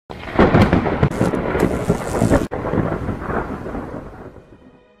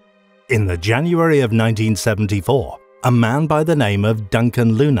In the January of 1974, a man by the name of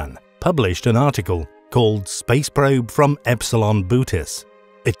Duncan Lunan published an article called Space Probe from Epsilon Bootis.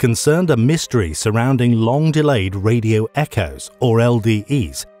 It concerned a mystery surrounding long-delayed radio echoes, or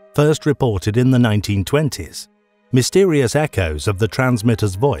LDEs, first reported in the 1920s. Mysterious echoes of the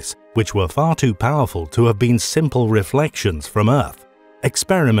transmitter's voice, which were far too powerful to have been simple reflections from Earth.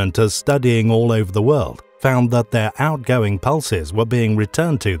 Experimenters studying all over the world found that their outgoing pulses were being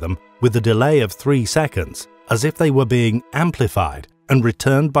returned to them with a delay of 3 seconds, as if they were being amplified and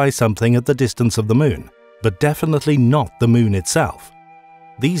returned by something at the distance of the Moon, but definitely not the Moon itself.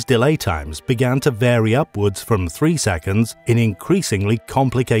 These delay times began to vary upwards from 3 seconds in increasingly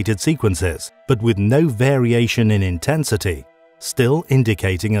complicated sequences, but with no variation in intensity, still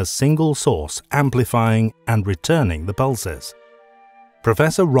indicating a single source amplifying and returning the pulses.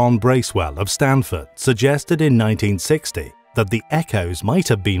 Professor Ron Bracewell of Stanford suggested in 1960 that the echoes might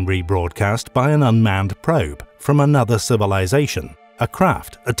have been rebroadcast by an unmanned probe from another civilization, a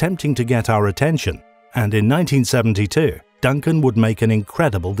craft attempting to get our attention, and in 1972, Duncan would make an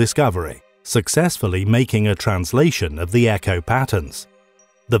incredible discovery, successfully making a translation of the echo patterns.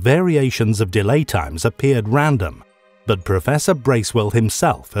 The variations of delay times appeared random, but Professor Bracewell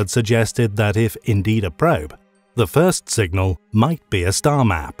himself had suggested that if indeed a probe, the first signal might be a star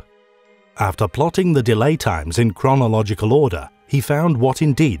map. After plotting the delay times in chronological order, he found what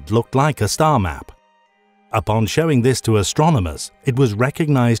indeed looked like a star map. Upon showing this to astronomers, it was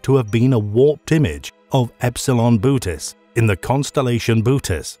recognized to have been a warped image of Epsilon Bootis in the constellation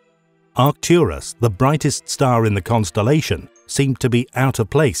Bootis. Arcturus, the brightest star in the constellation, seemed to be out of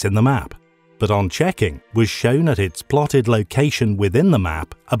place in the map, but on checking was shown at its plotted location within the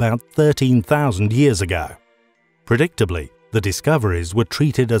map about 13,000 years ago. Predictably, the discoveries were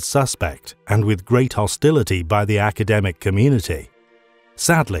treated as suspect and with great hostility by the academic community.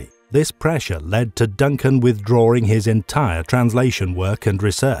 Sadly, this pressure led to Duncan withdrawing his entire translation work and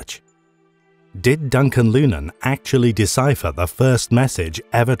research. Did Duncan Lunan actually decipher the first message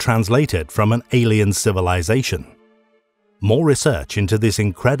ever translated from an alien civilization? More research into this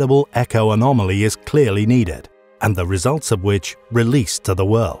incredible echo anomaly is clearly needed, and the results of which released to the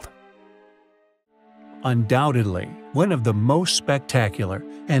world. Undoubtedly, one of the most spectacular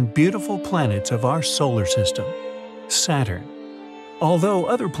and beautiful planets of our solar system, Saturn. Although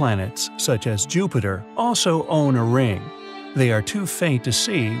other planets, such as Jupiter, also own a ring, they are too faint to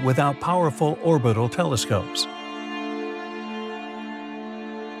see without powerful orbital telescopes.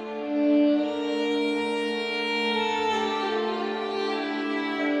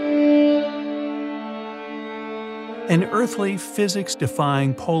 An earthly,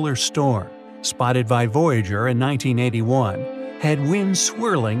 physics-defying polar storm, spotted by Voyager in 1981, had winds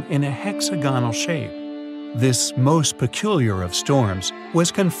swirling in a hexagonal shape. This most peculiar of storms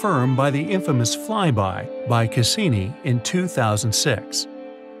was confirmed by the infamous flyby by Cassini in 2006.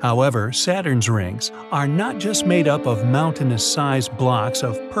 However, Saturn's rings are not just made up of mountainous-sized blocks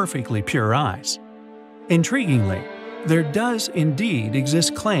of perfectly pure ice. Intriguingly, there does indeed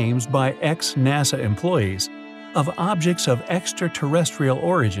exist claims by ex-NASA employees of objects of extraterrestrial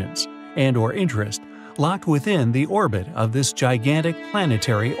origins and/or interest locked within the orbit of this gigantic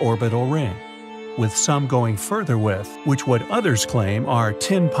planetary orbital ring, with some going further with which what others claim are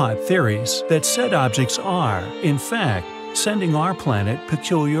tin pot theories that said objects are, in fact, sending our planet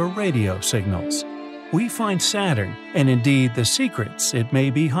peculiar radio signals. We find Saturn, and indeed the secrets it may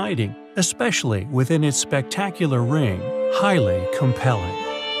be hiding, especially within its spectacular ring, highly compelling.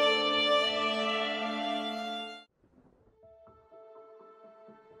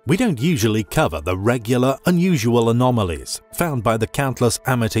 We don't usually cover the regular, unusual anomalies found by the countless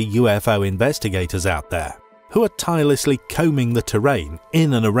amateur UFO investigators out there, who are tirelessly combing the terrain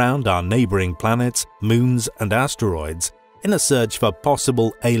in and around our neighboring planets, moons, and asteroids in a search for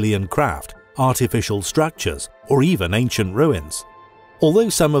possible alien craft, artificial structures, or even ancient ruins. Although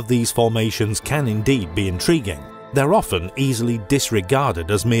some of these formations can indeed be intriguing, they're often easily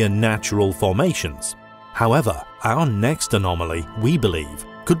disregarded as mere natural formations. However, our next anomaly, we believe,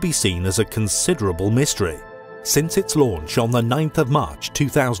 could be seen as a considerable mystery. Since its launch on the 9th of March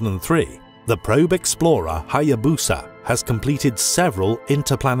 2003, the probe explorer Hayabusa has completed several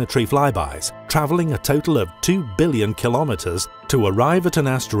interplanetary flybys, traveling a total of 2 billion kilometers to arrive at an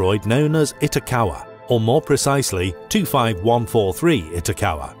asteroid known as Itokawa, or more precisely 25143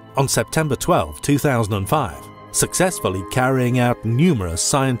 Itokawa, on September 12, 2005, successfully carrying out numerous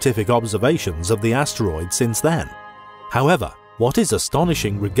scientific observations of the asteroid since then. However, what is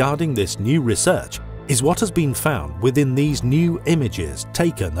astonishing regarding this new research is what has been found within these new images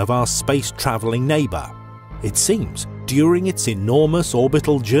taken of our space-traveling neighbor. It seems, during its enormous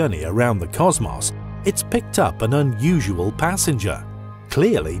orbital journey around the cosmos, it's picked up an unusual passenger.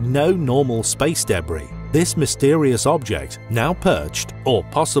 Clearly no normal space debris, this mysterious object, now perched or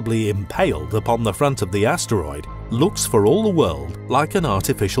possibly impaled upon the front of the asteroid, looks for all the world like an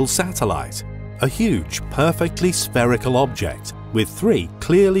artificial satellite. A huge, perfectly spherical object with 3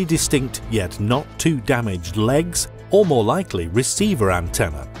 clearly distinct yet not too damaged legs, or more likely receiver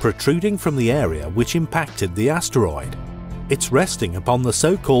antennae, protruding from the area which impacted the asteroid. It's resting upon the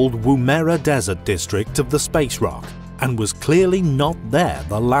so-called Woomera Desert district of the space rock, and was clearly not there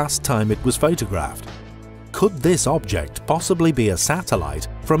the last time it was photographed. Could this object possibly be a satellite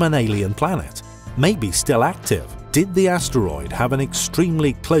from an alien planet? Maybe still active? Did the asteroid have an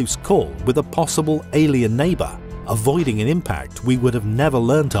extremely close call with a possible alien neighbor, avoiding an impact we would have never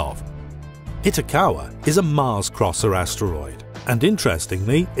learnt of? Itokawa is a Mars crosser asteroid, and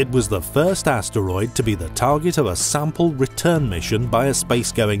interestingly, it was the first asteroid to be the target of a sample return mission by a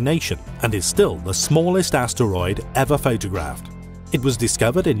space-going nation, and is still the smallest asteroid ever photographed. It was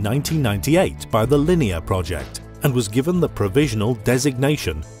discovered in 1998 by the Linear Project, and was given the provisional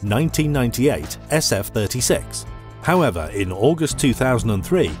designation 1998 SF-36. However, in August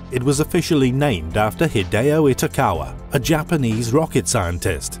 2003, it was officially named after Hideo Itokawa, a Japanese rocket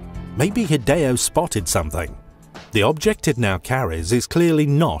scientist. Maybe Hideo spotted something. The object it now carries is clearly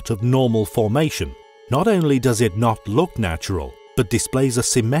not of normal formation. Not only does it not look natural, but displays a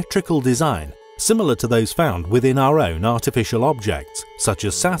symmetrical design similar to those found within our own artificial objects, such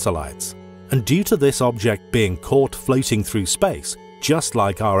as satellites. And due to this object being caught floating through space, just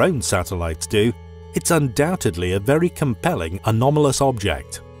like our own satellites do, it's undoubtedly a very compelling anomalous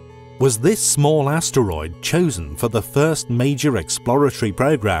object. Was this small asteroid chosen for the first major exploratory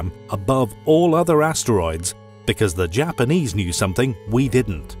program above all other asteroids because the Japanese knew something we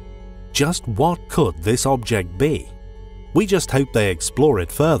didn't? Just what could this object be? We just hope they explore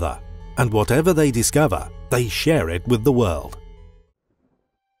it further, and whatever they discover, they share it with the world.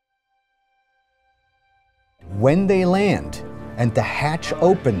 When they land and the hatch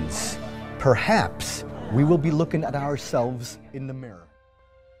opens, perhaps we will be looking at ourselves in the mirror.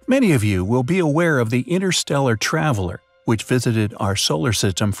 Many of you will be aware of the interstellar traveler, which visited our solar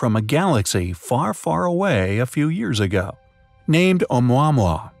system from a galaxy far, far away a few years ago. Named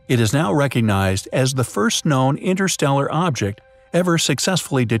Oumuamua, it is now recognized as the first known interstellar object ever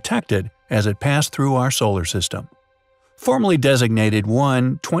successfully detected as it passed through our solar system. Formerly designated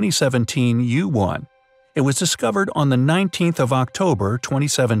 2017 U1, it was discovered on the 19th of October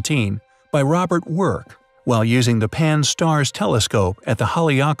 2017 by Robert Work while using the Pan-STARRS telescope at the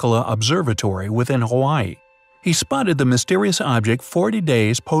Haleakala Observatory within Hawaii. He spotted the mysterious object 40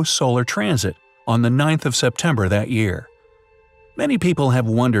 days post-solar transit on the 9th of September that year. Many people have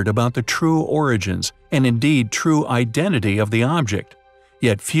wondered about the true origins and indeed true identity of the object,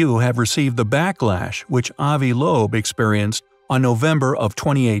 yet few have received the backlash which Avi Loeb experienced on November of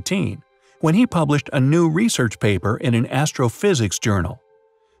 2018 when he published a new research paper in an astrophysics journal.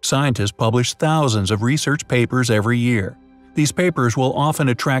 Scientists publish thousands of research papers every year. These papers will often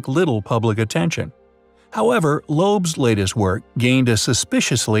attract little public attention. However, Loeb's latest work gained a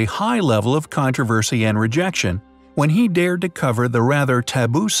suspiciously high level of controversy and rejection when he dared to cover the rather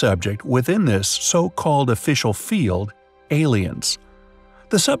taboo subject within this so-called official field, aliens.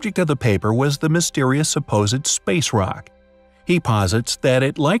 The subject of the paper was the mysterious supposed space rock. He posits that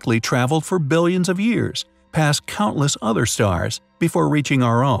it likely traveled for billions of years, past countless other stars, before reaching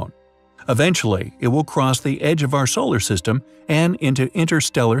our own. Eventually, it will cross the edge of our solar system and into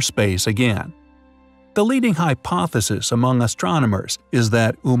interstellar space again. The leading hypothesis among astronomers is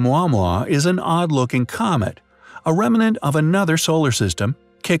that Oumuamua is an odd-looking comet, a remnant of another solar system,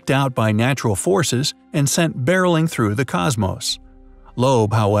 kicked out by natural forces and sent barreling through the cosmos.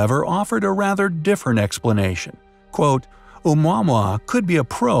 Loeb, however, offered a rather different explanation. Quote, Oumuamua could be a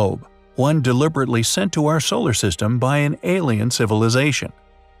probe, one deliberately sent to our solar system by an alien civilization.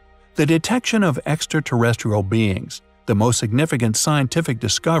 The detection of extraterrestrial beings, the most significant scientific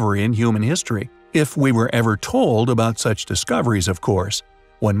discovery in human history, if we were ever told about such discoveries, of course.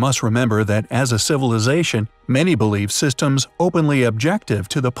 One must remember that as a civilization, many believe systems openly objective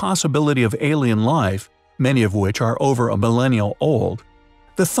to the possibility of alien life, many of which are over a millennial old.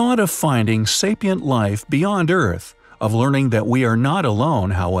 The thought of finding sapient life beyond Earth, of learning that we are not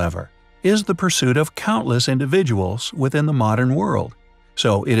alone, however, is the pursuit of countless individuals within the modern world.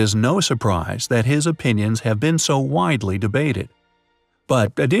 So it is no surprise that his opinions have been so widely debated.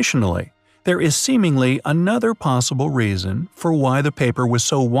 But additionally, there is seemingly another possible reason for why the paper was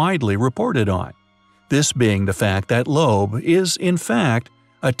so widely reported on, this being the fact that Loeb is, in fact,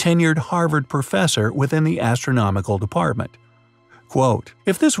 a tenured Harvard professor within the astronomical department. Quote,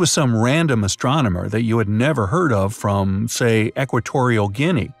 "If this was some random astronomer that you had never heard of from, say, Equatorial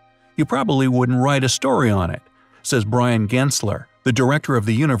Guinea, you probably wouldn't write a story on it," says Brian Gensler, the director of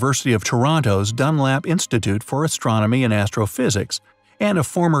the University of Toronto's Dunlap Institute for Astronomy and Astrophysics, and a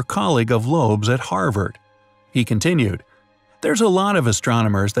former colleague of Loeb's at Harvard. He continued, "There's a lot of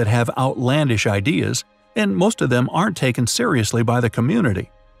astronomers that have outlandish ideas, and most of them aren't taken seriously by the community,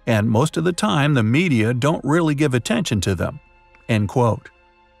 and most of the time the media don't really give attention to them." End quote.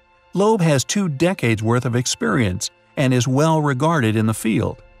 Loeb has 2 decades worth of experience and is well regarded in the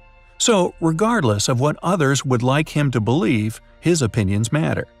field. So, regardless of what others would like him to believe, his opinions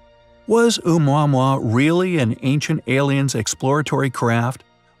matter. Was Oumuamua really an ancient alien's exploratory craft,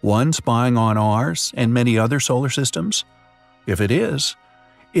 one spying on ours and many other solar systems? If it is,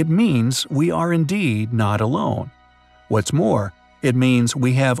 it means we are indeed not alone. What's more, it means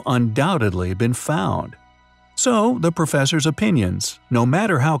we have undoubtedly been found. So, the professor's opinions, no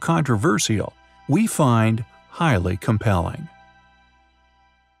matter how controversial, we find highly compelling.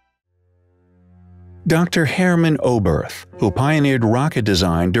 Dr. Hermann Oberth, who pioneered rocket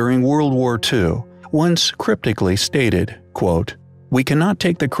design during World War II, once cryptically stated, quote, "We cannot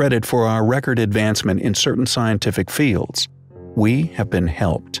take the credit for our record advancement in certain scientific fields. We have been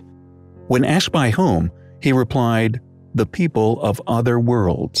helped." When asked by whom, he replied, "The people of other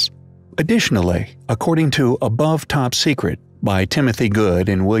worlds." Additionally, according to Above Top Secret by Timothy Good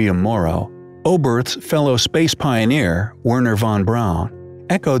and William Morrow, Oberth's fellow space pioneer, Wernher von Braun,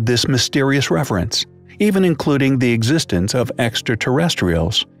 echoed this mysterious reference, even including the existence of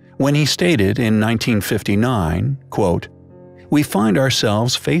extraterrestrials, when he stated in 1959, quote, "We find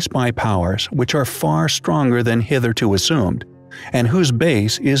ourselves faced by powers which are far stronger than hitherto assumed, and whose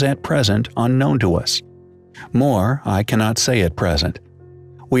base is at present unknown to us. More I cannot say at present.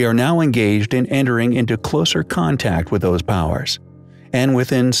 We are now engaged in entering into closer contact with those powers, and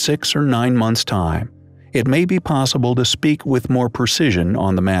within 6 or 9 months' time, it may be possible to speak with more precision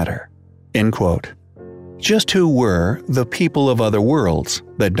on the matter." End quote. Just who were the people of other worlds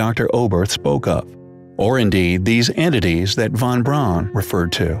that Dr. Oberth spoke of, or indeed these entities that von Braun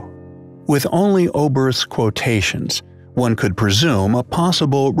referred to? With only Oberth's quotations, one could presume a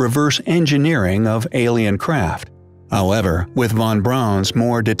possible reverse engineering of alien craft. However, with von Braun's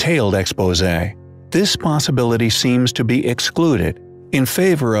more detailed exposé, this possibility seems to be excluded in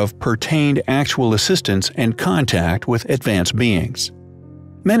favor of pertained actual assistance and contact with advanced beings.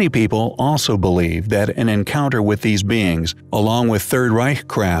 Many people also believe that an encounter with these beings, along with Third Reich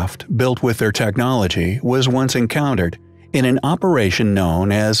craft built with their technology, was once encountered in an operation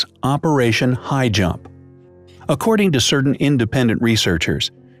known as Operation High Jump. According to certain independent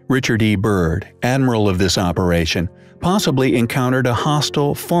researchers, Richard E. Byrd, admiral of this operation, possibly encountered a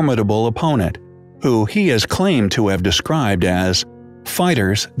hostile, formidable opponent, who he has claimed to have described as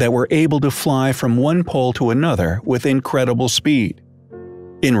fighters that were able to fly from one pole to another with incredible speed.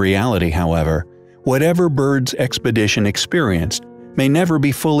 In reality, however, whatever Byrd's expedition experienced may never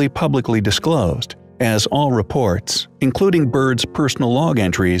be fully publicly disclosed, as all reports, including Byrd's personal log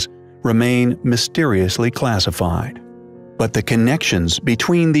entries, remain mysteriously classified. But the connections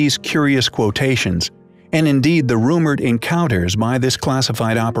between these curious quotations, and indeed the rumored encounters by this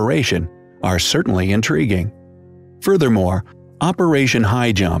classified operation, are certainly intriguing. Furthermore, Operation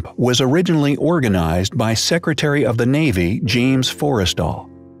High Jump was originally organized by Secretary of the Navy James Forrestal.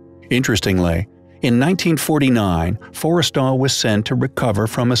 Interestingly, in 1949, Forrestal was sent to recover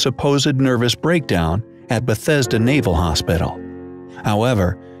from a supposed nervous breakdown at Bethesda Naval Hospital.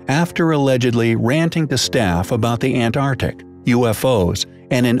 However, after allegedly ranting to staff about the Antarctic, UFOs,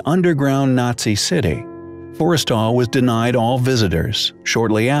 and an underground Nazi city, Forrestal was denied all visitors.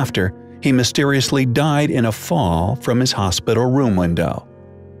 Shortly after, he mysteriously died in a fall from his hospital room window.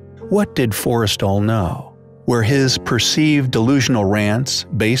 What did Forrestal know? Were his perceived delusional rants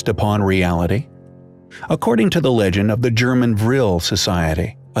based upon reality? According to the legend of the German Vril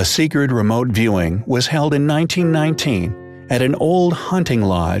Society, a secret remote viewing was held in 1919 at an old hunting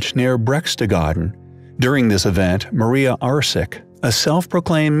lodge near Berchtesgaden. During this event, Maria Arsic, a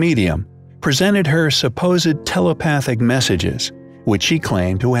self-proclaimed medium, presented her supposed telepathic messages, which she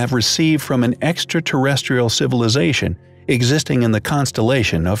claimed to have received from an extraterrestrial civilization existing in the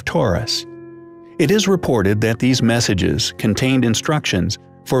constellation of Taurus. It is reported that these messages contained instructions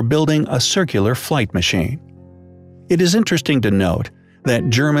for building a circular flight machine. It is interesting to note that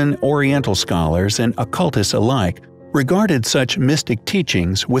German Oriental scholars and occultists alike regarded such mystic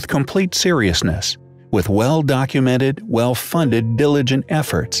teachings with complete seriousness, with well-documented, well-funded, diligent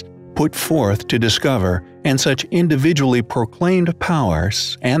efforts put forth to discover and such individually proclaimed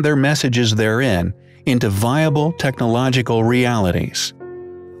powers and their messages therein into viable technological realities.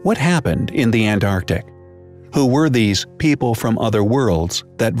 What happened in the Antarctic? Who were these people from other worlds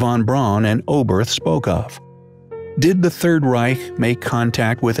that von Braun and Oberth spoke of? Did the Third Reich make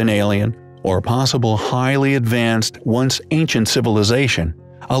contact with an alien or possible highly advanced, once ancient civilization,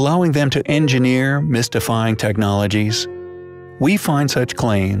 allowing them to engineer mystifying technologies? We find such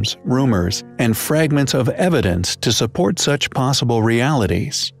claims, rumors, and fragments of evidence to support such possible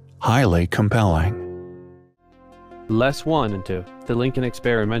realities highly compelling. LES 1 and 2, the Lincoln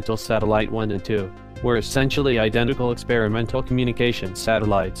Experimental Satellite 1 and 2, were essentially identical experimental communication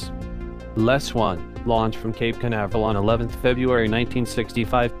satellites. LES 1, launched from Cape Canaveral on 11 February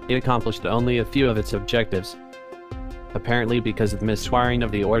 1965, it accomplished only a few of its objectives. Apparently because of miswiring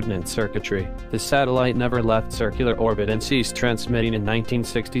of the ordnance circuitry, the satellite never left circular orbit and ceased transmitting in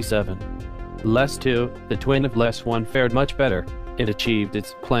 1967. LES 2, the twin of LES 1, fared much better. It achieved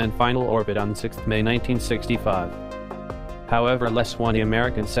its planned final orbit on 6 May 1965. However, LES 1, the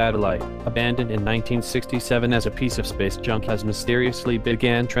American satellite, abandoned in 1967 as a piece of space junk, has mysteriously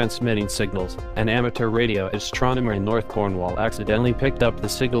began transmitting signals. An amateur radio astronomer in North Cornwall accidentally picked up the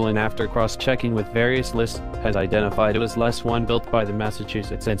signal and, after cross-checking with various lists, has identified it as LES 1, built by the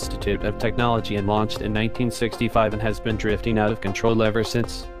Massachusetts Institute of Technology and launched in 1965, and has been drifting out of control ever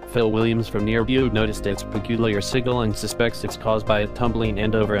since. Phil Williams from near Bude noticed its peculiar signal and suspects it's caused by it tumbling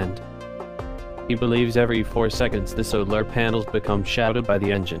end over end. He believes every 4 seconds the solar panels become shouted by the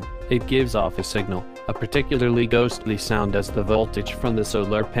engine. It gives off a signal, a particularly ghostly sound, as the voltage from the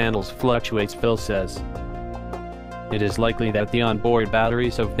solar panels fluctuates, Phil says. It is likely that the onboard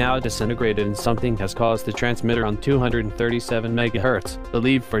batteries have now disintegrated and something has caused the transmitter on 237 MHz,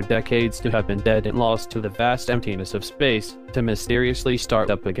 believed for decades to have been dead and lost to the vast emptiness of space, to mysteriously start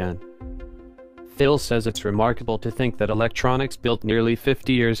up again. Phil says it's remarkable to think that electronics built nearly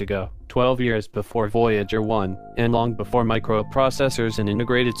 50 years ago, 12 years before Voyager 1, and long before microprocessors and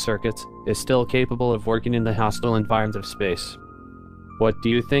integrated circuits, is still capable of working in the hostile environment of space. What do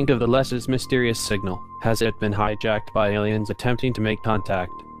you think of the LES's mysterious signal? Has it been hijacked by aliens attempting to make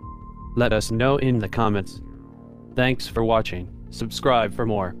contact? Let us know in the comments. Thanks for watching. Subscribe for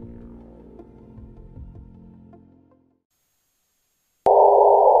more.